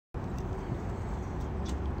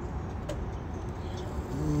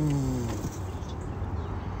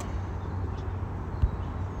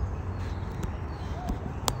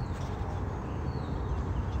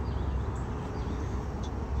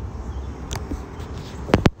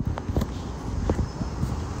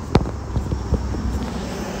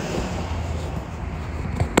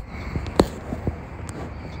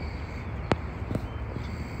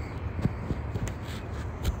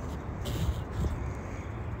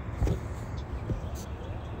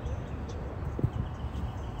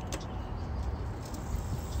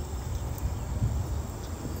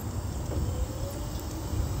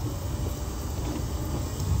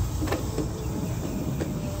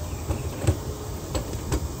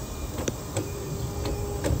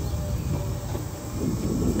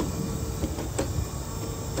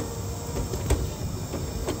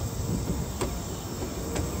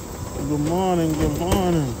morning, good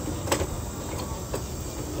morning.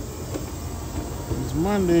 It's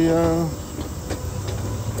Monday, y'all.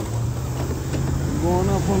 Going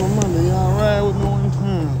up on a Monday, y'all ride with me one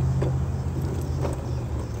time.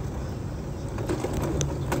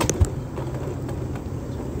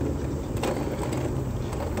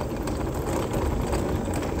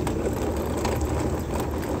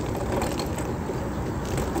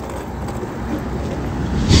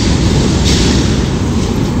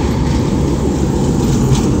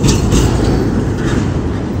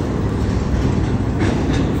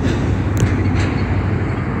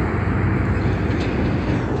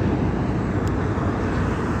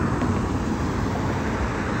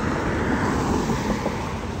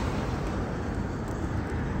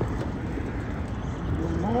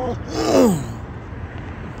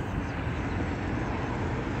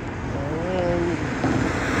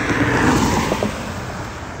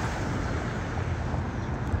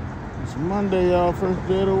 It's Monday, y'all, first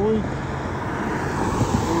day of the week.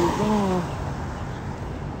 Where we going?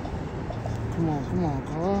 Come on,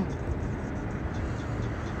 car.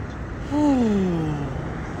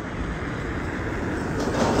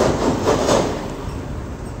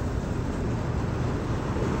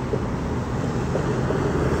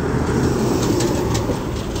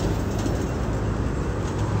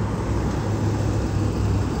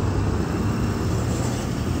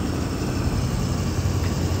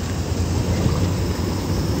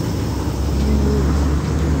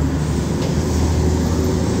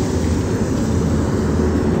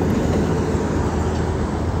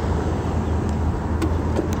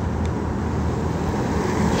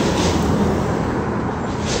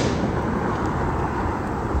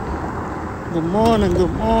 Good morning,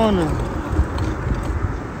 good morning.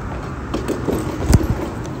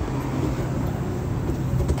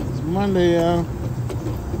 It's Monday, y'all.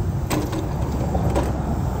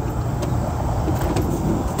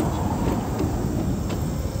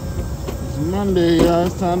 It's Monday, y'all.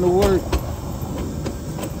 It's time to work.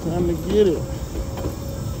 Time to get it.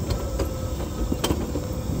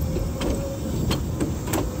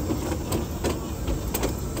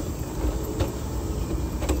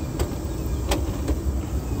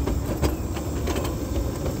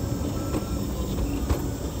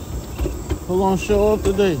 Who gonna show up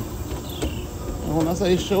today? And when I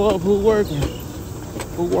say show up, who working?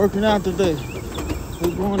 Who working out today?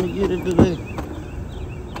 Who going to get it today?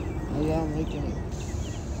 How y'all making it?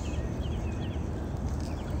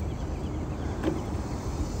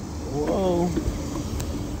 Whoa.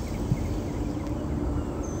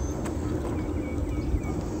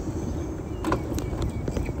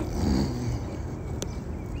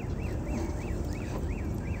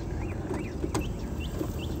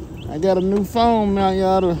 I got a new phone now,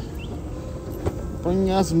 y'all, to bring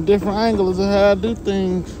y'all some different angles of how I do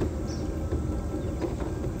things.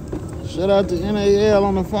 Shout out to NAL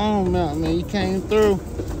on the phone mount, man. You came through.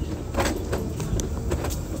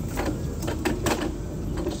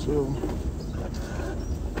 So,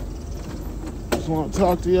 just want to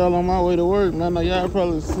talk to y'all on my way to work, man. I know y'all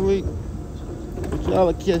probably asleep, but y'all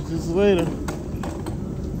will catch this later.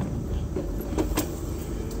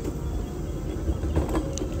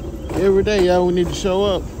 Every day, y'all, we need to show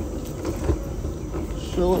up.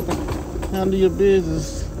 Show up, handle your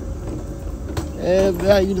business, add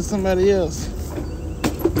value to somebody else.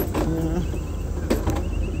 You know?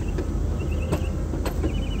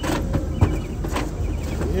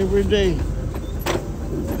 Every day.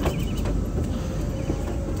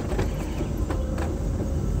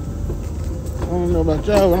 I don't know about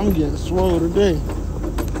y'all, but I'm getting swole today.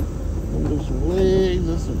 I'm gonna do some legs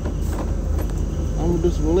and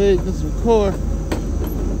some core.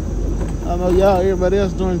 I know y'all, everybody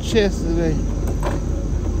else doing chest today,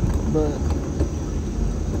 but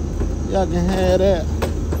y'all can have that.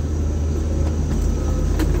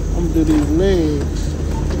 I'm gonna do these legs.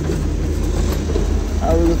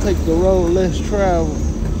 I really take the road less traveled.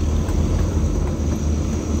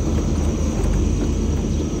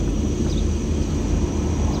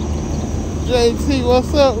 JT,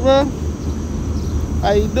 what's up, bro?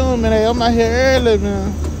 How you doing, man? Hey, I'm out here early,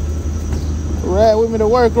 man. Ride with me to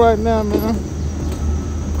work right now, man.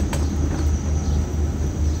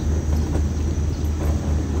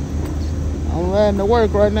 I'm riding to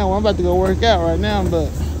work right now. Well, I'm about to go work out right now, but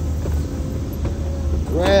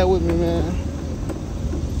ride with me, man.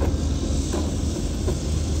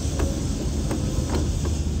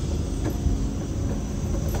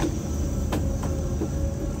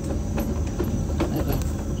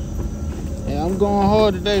 Yeah, I'm going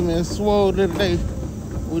hard today, man. Swole today.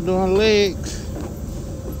 We're doing legs.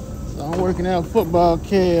 So I'm working out football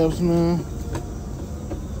calves, man.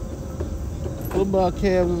 Football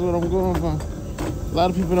calves is what I'm going for. A lot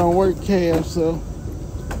of people don't work calves, so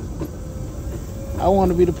I want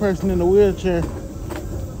to be the person in the wheelchair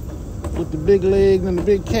with the big legs and the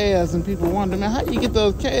big calves, and people wonder, man, how you get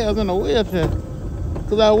those calves in a wheelchair?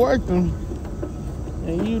 Because I worked them,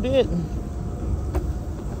 and you didn't.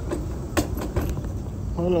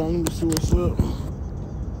 Hold on, let me see what's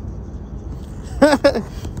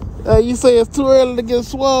up. You say it's too early to get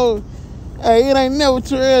swole. Hey, it ain't never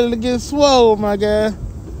too early to get swole, my guy.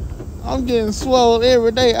 I'm getting swole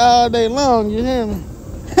every day, all day long, you hear me?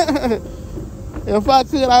 If I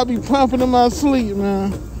could, I'd be pumping in my sleep,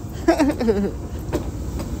 man.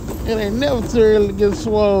 It ain't never too early to get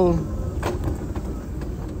swole.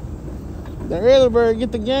 The early bird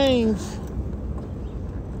get the games.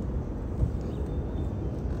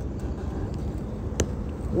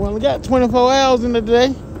 We only got 24 hours in the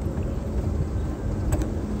day.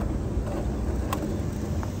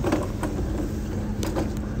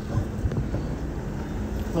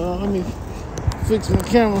 Let me fix my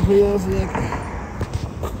camera for y'all so y'all can.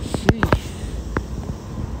 Sheesh.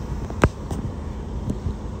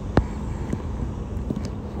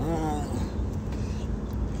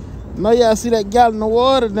 Know y'all see that gallon of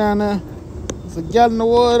water down there? It's a gallon of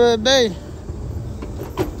water a day.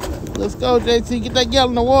 Let's go, JT. Get that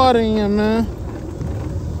gallon of water in, man.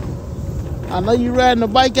 I know you riding the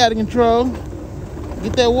bike out of control.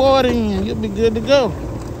 Get that water in. You'll be good to go.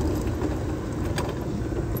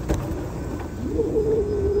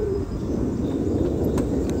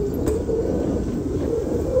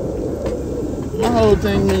 My whole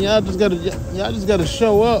thing, man, y'all just gotta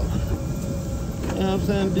show up. You know what I'm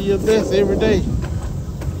saying? Do your best every day.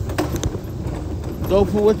 Go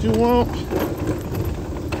for what you want.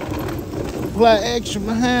 Apply action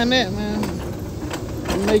behind that, man.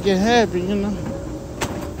 And make it happen, you know.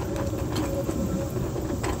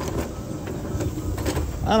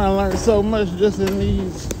 I done learned so much just in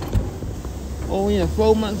these, we in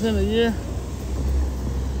 4 months in a year.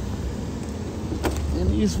 In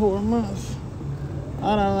these 4 months.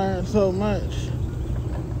 I done learned so much.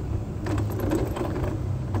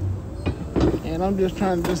 And I'm just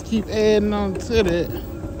trying to just keep adding on to that.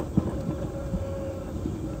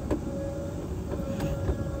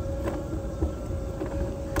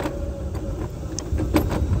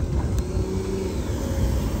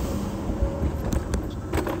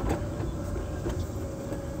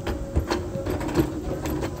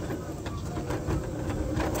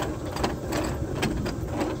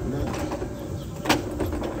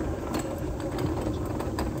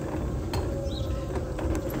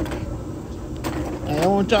 I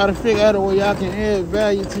want y'all to figure out a way y'all can add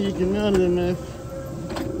value to your community, man.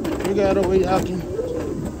 Figure out a way y'all can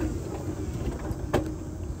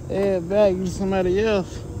add value to somebody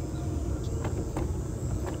else.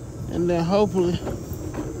 And then hopefully,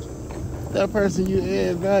 that person you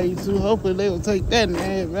add value to, hopefully they will take that and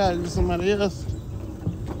add value to somebody else.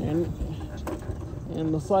 And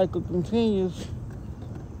the cycle continues.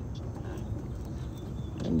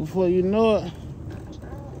 And before you know it,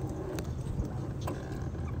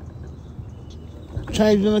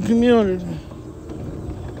 changing the community.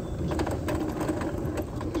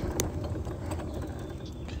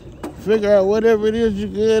 Figure out whatever it is you're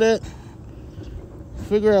good at.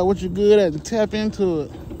 Figure out what you're good at and tap into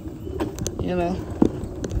it. You know,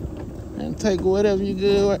 and take whatever you're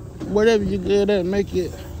good at, and make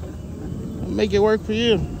it work for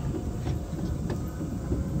you.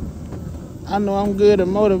 I know I'm good at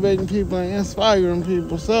motivating people and inspiring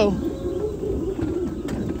people, so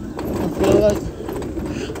I feel like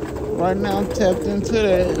right now I'm tapped into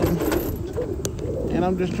that, and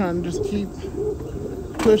I'm just trying to just keep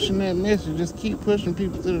pushing that message, just keep pushing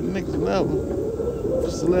people to the next level,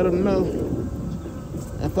 just to let them know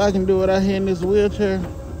if I can do it out here in this wheelchair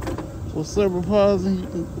with cerebral palsy,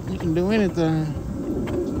 you can do anything.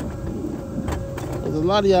 Because a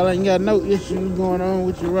lot of y'all ain't got no issues going on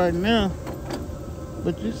with you right now,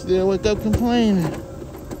 but you still wake up complaining.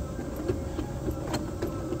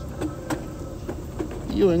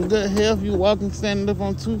 You in good health, you walking, standing up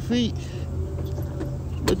on 2 feet,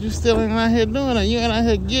 but you still ain't out here doing it. You ain't out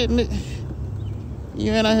here getting it.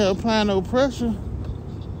 You ain't out here applying no pressure.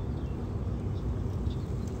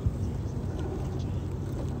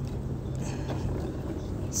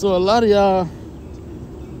 So a lot of y'all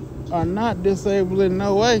are not disabled in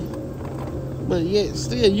no way, but yet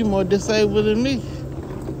still you more disabled than me.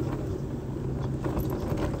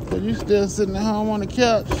 Cause you still sitting at home on the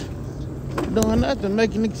couch doing nothing,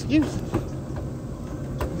 making excuses.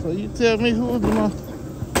 So you tell me who's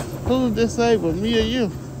disabled, me or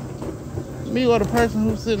you? Me or the person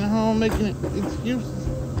who's sitting at home making excuses?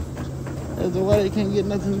 That's why they can't get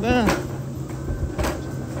nothing done.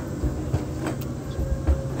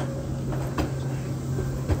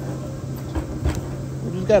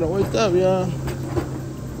 We just gotta wake up, y'all.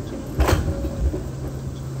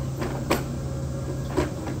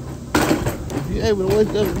 If you're able to wake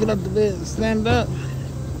up and get up to bed and stand up,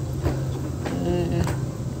 and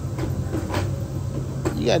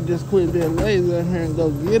you gotta just quit being lazy out here and go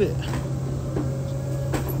get it.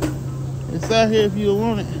 It's out here if you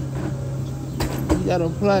want it. You gotta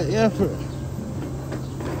apply effort.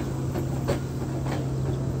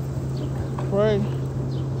 Pray,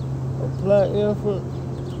 apply effort,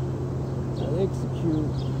 and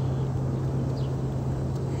execute.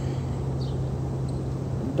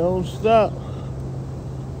 And don't stop.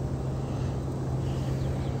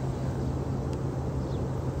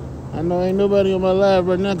 I know ain't nobody on my live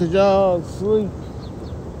right now because y'all all asleep.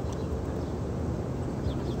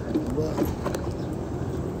 But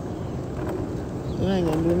it ain't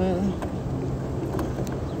gonna do nothing.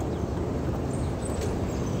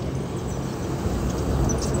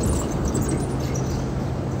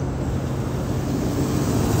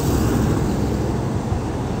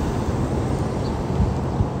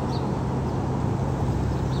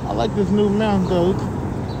 I like this new mount though.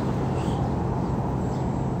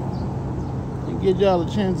 It gives y'all a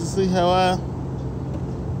chance to see how I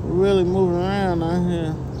really moving around out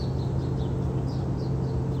here.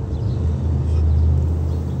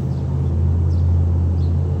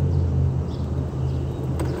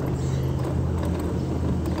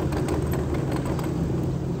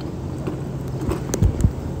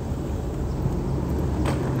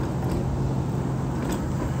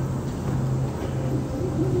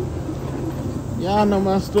 Y'all know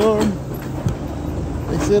my story.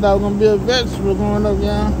 They said I was gonna be a vegetable growing up,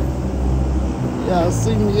 y'all. Y'all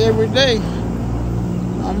see me every day.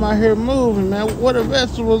 I'm out here moving, man. What are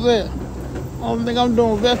vegetables at? Only thing I'm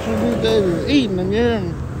doing with vegetables these days is eating them, you hear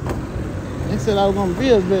me? They said I was gonna be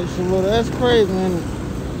a vegetable. That's crazy, man.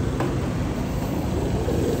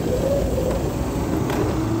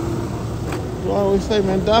 So I always say,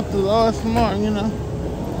 man, doctors are smart, you know.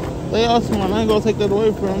 They are smart. I ain't gonna take that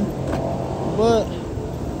away from them. But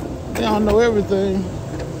they don't know everything.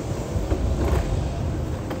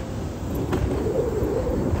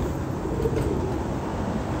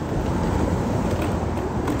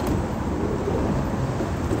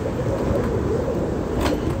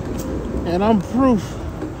 And I'm proof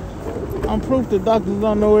that doctors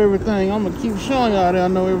don't know everything. I'm gonna keep showing y'all that I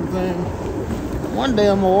know everything. One day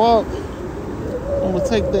I'm gonna walk, I'm gonna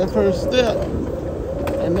take that first step,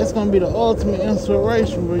 and that's gonna be the ultimate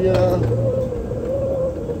inspiration for y'all.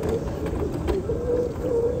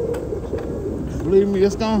 Believe me,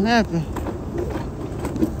 it's gonna happen.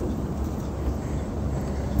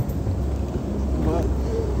 But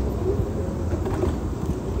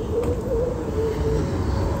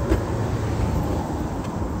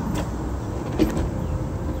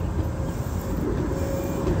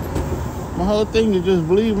my whole thing is just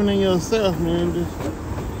believing in yourself, man. Just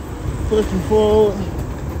pushing forward,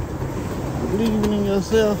 believing in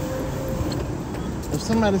yourself. If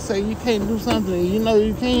somebody say you can't do something and you know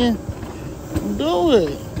you can, do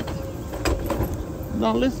it.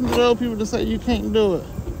 Don't listen to those people that say you can't do it.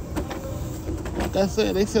 Like I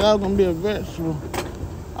said, they said I was gonna be a vegetable.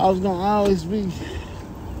 I was gonna always be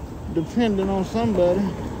dependent on somebody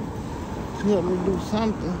to help me do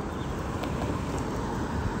something.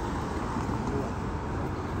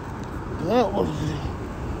 That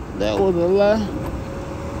was a lie.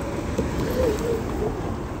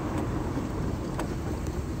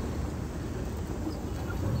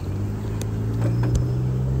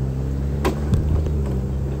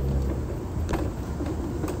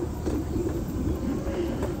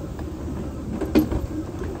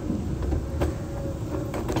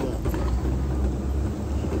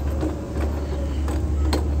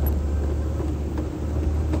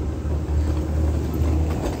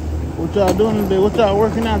 What y'all doing today? What y'all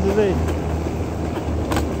working out today?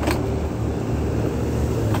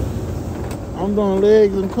 I'm doing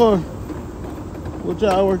legs and core. What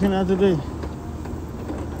y'all working out today?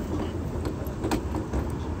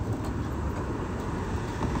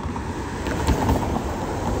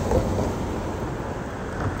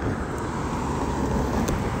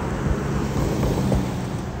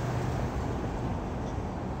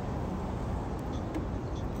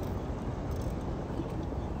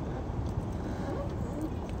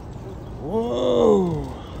 Whoa.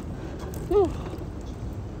 Whew.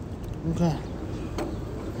 Okay.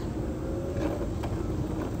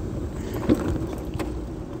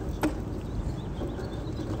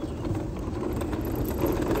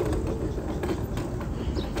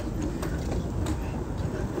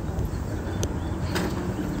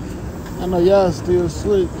 I know y'all still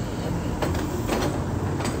asleep.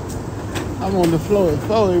 I'm on the floor at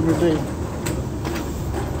 4 every day.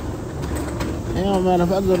 It don't matter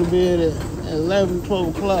if I go to bed at 11,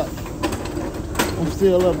 12 o'clock. I'm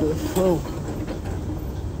still up at 4.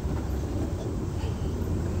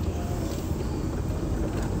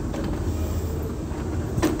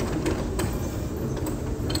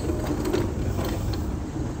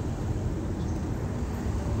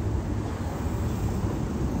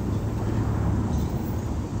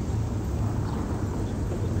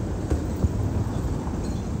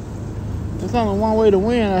 It's only one way to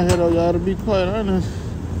win out here, though, y'all, to be quite honest.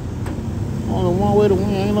 Only one way to win.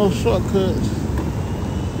 Ain't no shortcuts.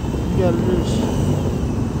 You gotta just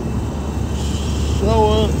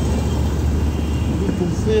show up, be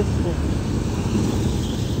consistent.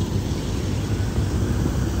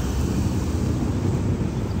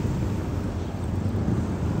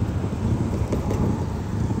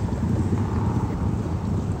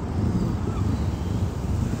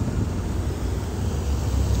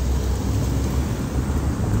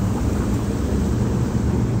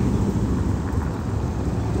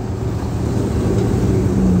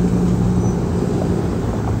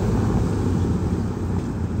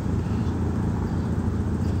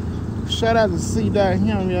 Shout out to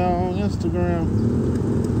C.him, y'all, on Instagram.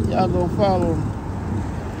 Y'all go follow him.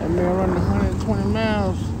 That man running 120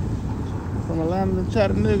 miles from Atlanta to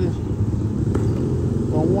Chattanooga.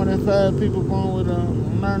 On 1 in 5 people born with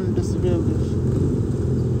learning disabilities.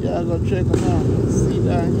 Y'all go check him out. C.him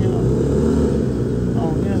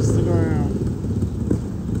on Instagram.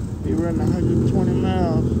 He running 120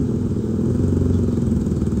 miles.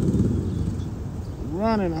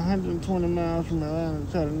 Running 120 miles from Atlanta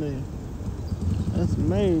to Chattanooga. That's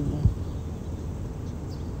amazing.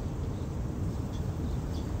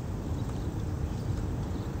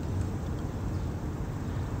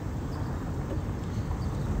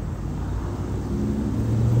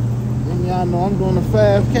 And y'all know I'm doing a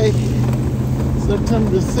 5K September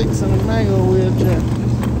the 6th in a mango wheelchair.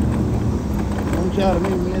 I want y'all to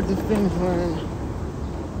meet me at the finish line.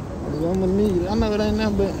 I'm gonna need it. I know it ain't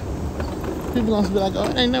nothing but people gonna be like, oh,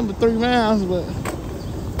 it ain't nothing but 3 miles, but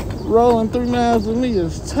rolling 3 miles with me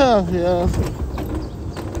is tough, y'all.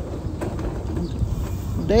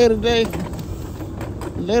 Day to day,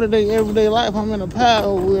 everyday life, I'm in a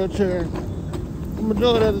power wheelchair. The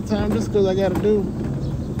majority of the time, just because I gotta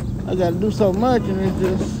do so much, and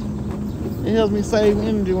it helps me save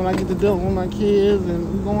energy when I get to dealing with my kids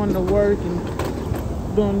and going to work and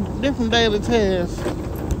doing different daily tasks.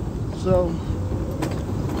 So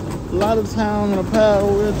a lot of time in a power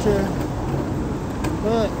wheelchair,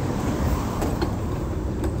 but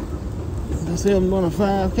I say I'm doing a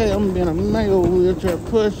 5K, I'm gonna be in a mega wheelchair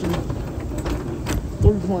pushing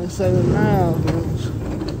 3.7 miles.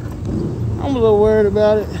 I'm a little worried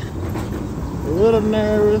about it, a little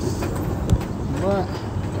nervous, but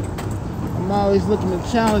I'm always looking to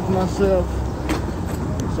challenge myself,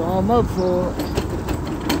 so I'm up for it.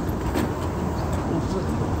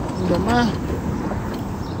 But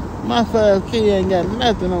my 5K ain't got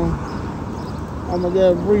nothing on my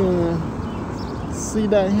guy breathing.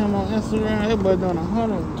 C.him on Instagram, everybody doing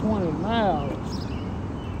 120 miles.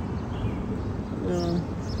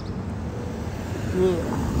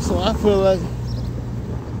 So I feel like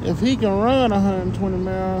if he can run 120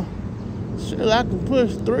 miles, shit, I can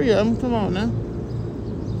push 3 of them. Come on now.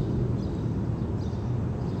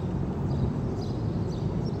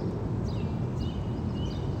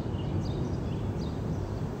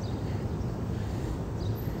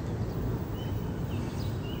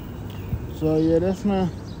 So yeah, that's my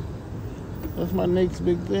next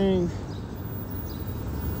big thing.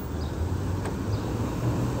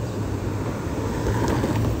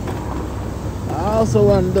 I also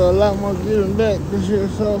want to do a lot more giving back this year,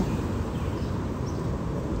 so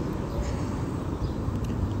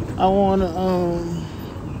I want to,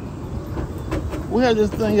 we have this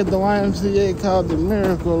thing at the YMCA called the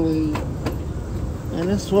Miracle League, and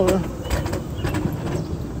it's for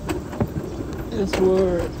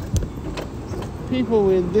people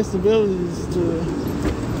with disabilities to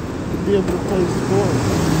be able to play sports.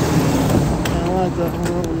 And like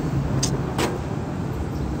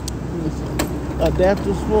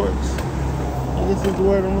adaptive sports, I guess is the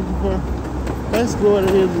word I'm looking for. Basically what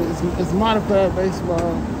it is, it's modified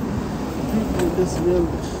baseball for people with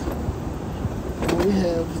disabilities. And we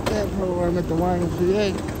have that program at the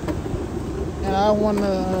YMCA. And I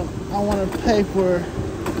wanna pay for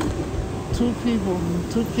 2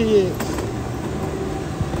 kids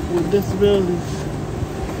with disabilities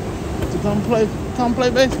to come play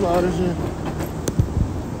baseball this year.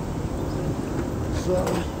 So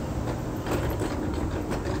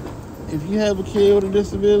If you have a kid with a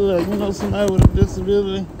disability, or you know somebody with a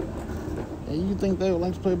disability, and you think they would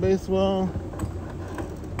like to play baseball,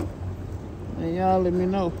 then y'all let me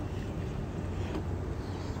know.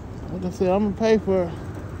 Like I said, I'm gonna pay for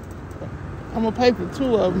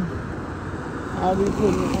 2 of them. I'll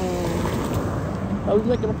be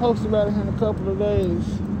making a post about it in a couple of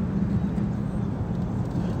days.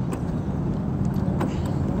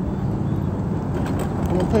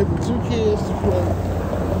 I'm gonna pay for 2 kids to play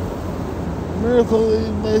Miracle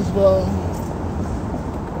League baseball.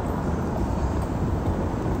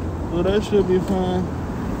 So that should be fun.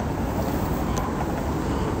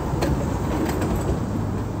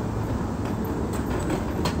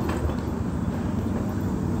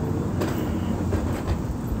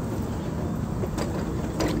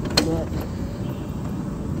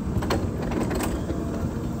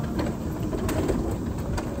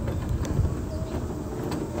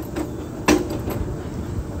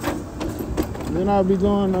 Then I'll be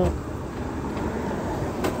going up.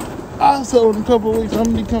 Also, in a couple of weeks, I'm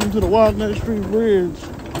going to be coming to the Walnut Street Bridge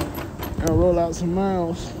and roll out some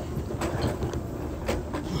miles.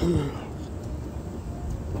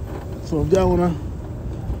 So if y'all want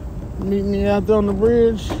to meet me out there on the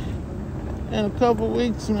bridge in a couple of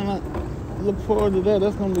weeks, man, I look forward to that.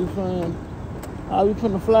 That's going to be fun. I'll be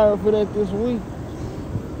putting a flyer for that this week.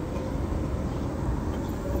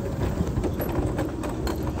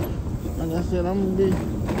 Like I said, I'm going to be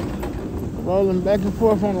rolling back and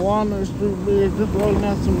forth on the Walnut Street Bridge, just rolling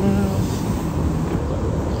out some miles.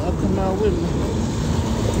 Y'all come out with me.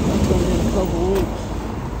 That's going to be in a couple of weeks.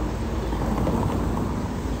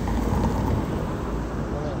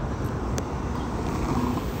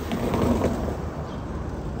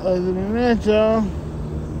 Other than that, y'all,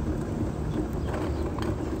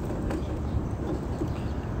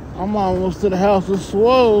 I'm almost to the house of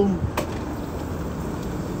Swole.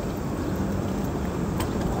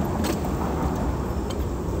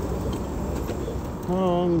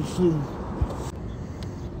 Let me see.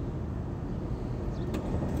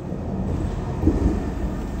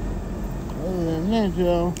 Other than that,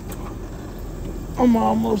 y'all, I'm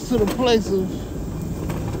almost to the place of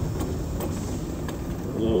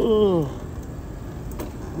oof.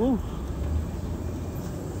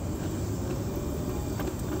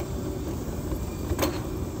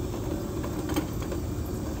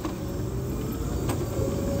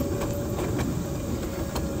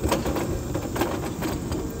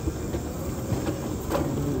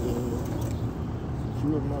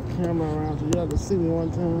 Flip my camera around so y'all can see me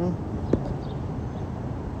one time.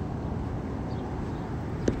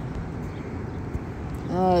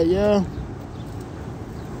 Alright, y'all.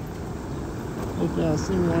 Hope y'all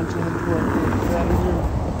see me one time before I get out of here.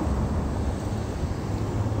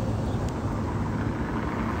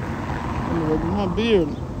 I'm gonna get my beard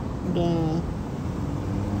done.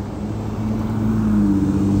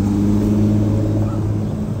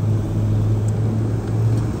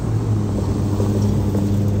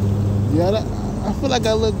 Yeah, I feel like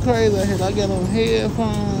I look crazy out here. I got on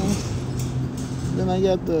headphones, then I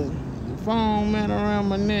got the phone man around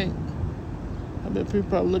my neck. I bet people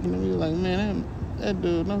probably looking at me like, man, that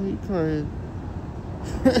dude, no, he crazy.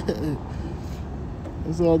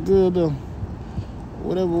 It's all good though.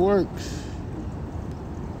 Whatever works.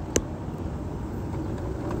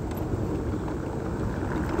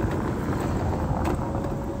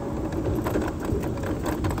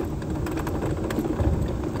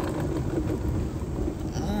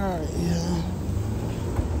 Alright, yeah.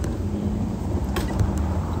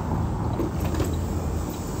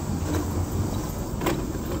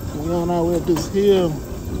 We're on our way up this hill.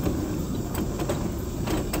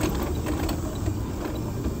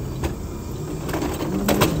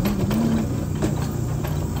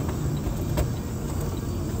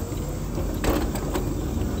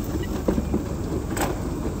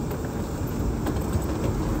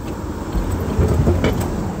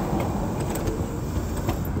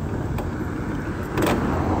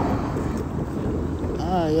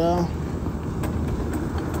 Alright, y'all.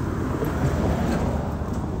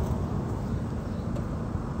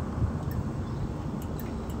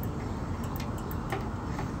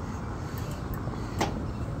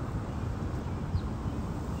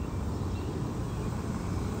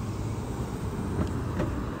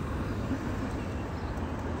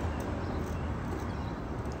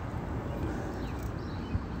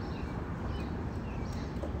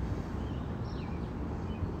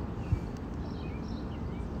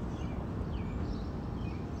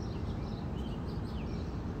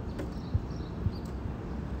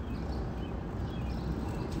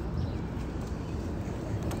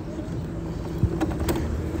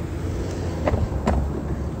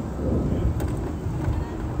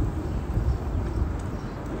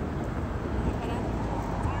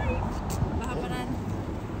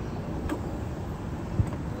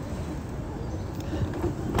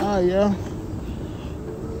 Alright, y'all.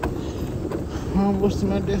 Almost to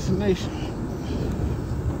my destination.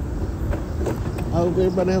 I hope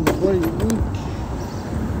everybody have a great week.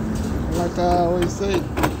 Like I always say,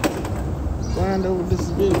 grind over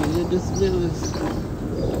disability. Your disability is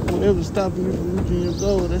whatever's stopping you from reaching your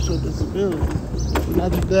goal, that's your disability,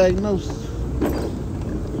 not your diagnosis.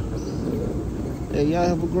 Hey, y'all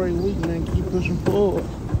have a great week, man. Keep pushing forward.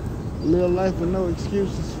 Live life with no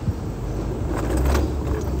excuses.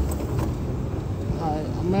 Alright,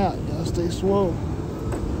 I'm out. Y'all stay swole.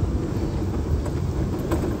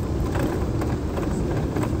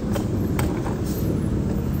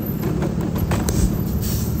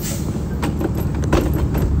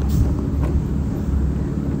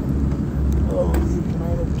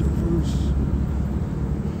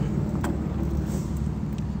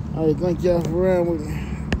 Alright, thank y'all for riding with me.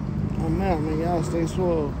 I'm out, man. Y'all stay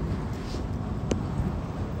swole.